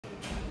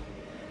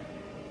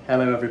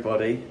Hello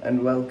everybody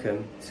and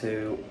welcome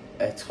to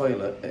a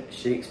toilet at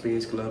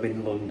Shakespeare's Globe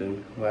in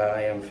London, where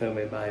I am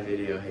filming my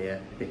video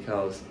here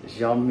because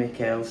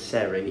Michaël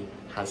Seri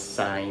has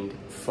signed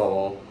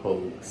for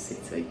Hull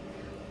City.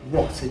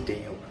 What a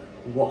deal,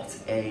 what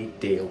a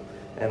deal.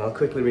 I'll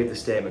quickly read the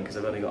statement because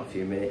I've only got a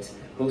few minutes.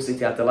 Hull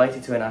City are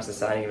delighted to announce the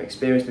signing of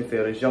experienced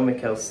midfielder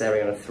Michaël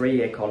Seri on a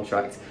 3-year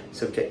contract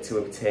subject to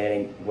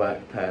obtaining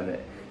work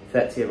permit.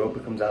 30-year-old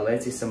becomes our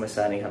latest summer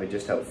signing, having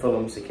just helped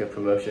Fulham secure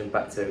promotion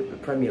back to the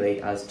Premier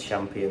League as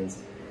champions.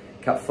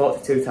 Capped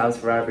 42 times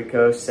for Ivory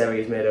Coast, Seri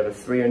has made over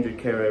 300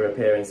 career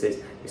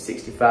appearances, with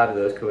 65 of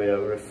those coming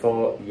over a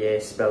 4-year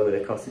spell with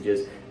the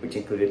Cottagers, which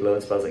included loan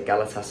spells at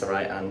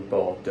Galatasaray and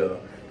Bordeaux.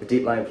 The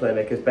deep-line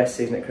playmaker's best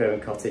season at Craven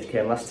Cottage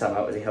came last time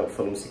out as he helped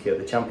Fulham secure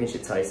the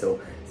Championship title.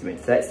 He made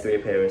 33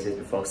 appearances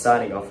before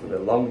signing off with a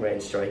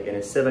long-range strike in a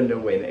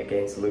 7-0 win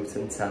against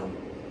Luton Town.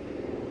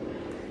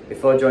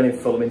 Before joining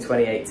Fulham in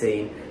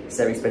 2018,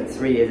 Seri spent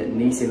 3 years at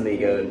Nice in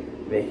Ligue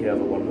 1, making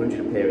over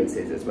 100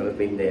 appearances, as well as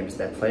being named as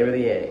their Player of the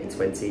Year in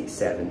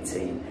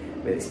 2017.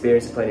 With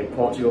experience of playing in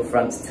Portugal,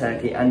 France,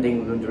 Turkey and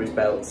England under his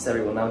belt,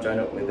 Seri will now join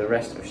up with the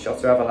rest of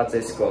Shota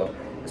Avaladze's squad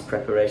as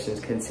preparations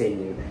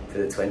continue for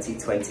the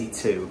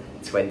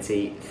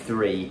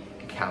 2022-23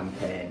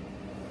 campaign.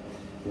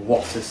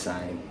 What a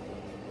signing.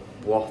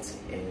 What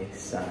a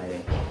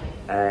signing.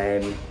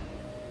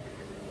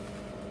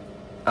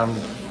 I'm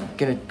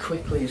going to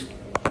quickly just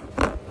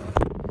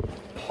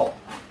pop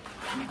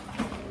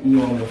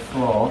you on the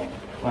floor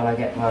while I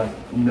get my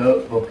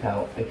notebook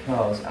out,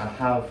 because I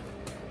have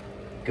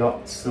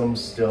got some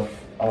stuff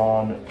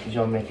on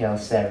Michaël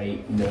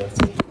Seri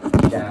noted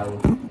down,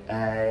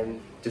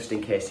 just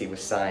in case he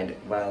was signed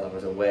while I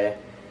was away.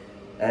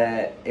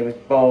 He was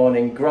born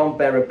in Grand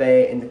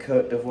Berabé in the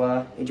Côte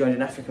d'Ivoire. He joined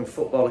an African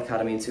football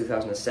academy in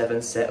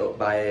 2007, set up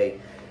by a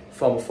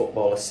former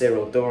footballer,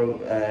 Cyril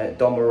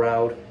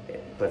Domoraud.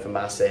 Played for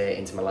Marseille,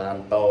 Inter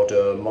Milan,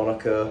 Bordeaux,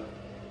 Monaco.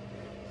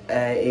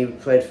 He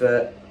played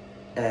for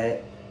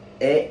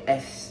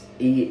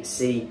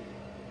ASEC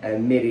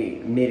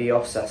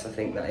Miriosas, I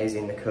think that is,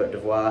 in the Côte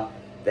d'Ivoire.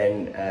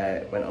 Then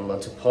went on loan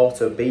to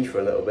Porto B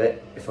for a little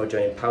bit before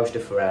joining Pauj de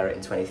Ferreira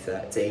in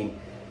 2013.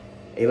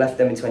 He left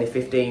them in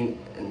 2015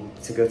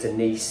 to go to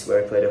Nice,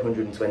 where he played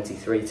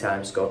 123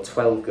 times, scored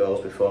 12 goals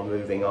before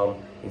moving on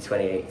in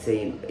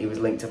 2018. He was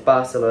linked to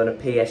Barcelona,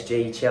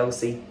 PSG,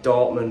 Chelsea,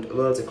 Dortmund,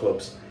 loads of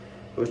clubs.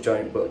 He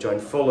joined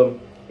Fulham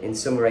in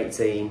summer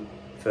 18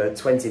 for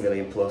 20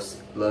 million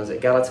plus, loans at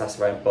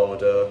Galatasaray and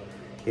Bordeaux.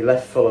 He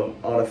left Fulham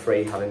on a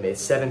free, having made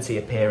 70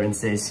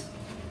 appearances,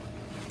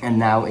 and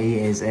now he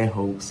is a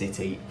Hull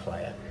City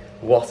player.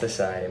 What a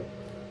signing.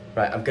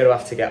 Right, I'm going to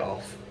have to get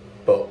off,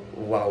 but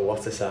wow,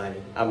 what a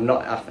signing. I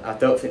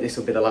don't think this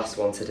will be the last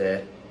one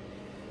today.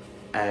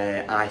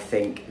 I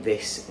think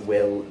this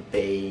will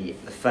be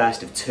the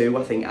first of two.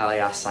 I think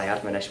Alias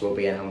Sayad Manesh will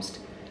be announced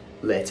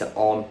later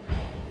on,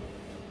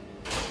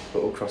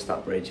 but we'll cross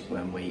that bridge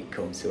when we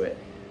come to it.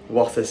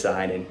 What a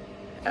signing.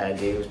 And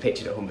he was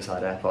pictured at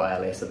Humberside Airport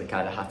earlier, so they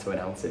kind of had to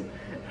announce him.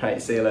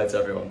 Right, see you later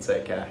everyone,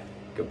 take care,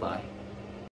 goodbye.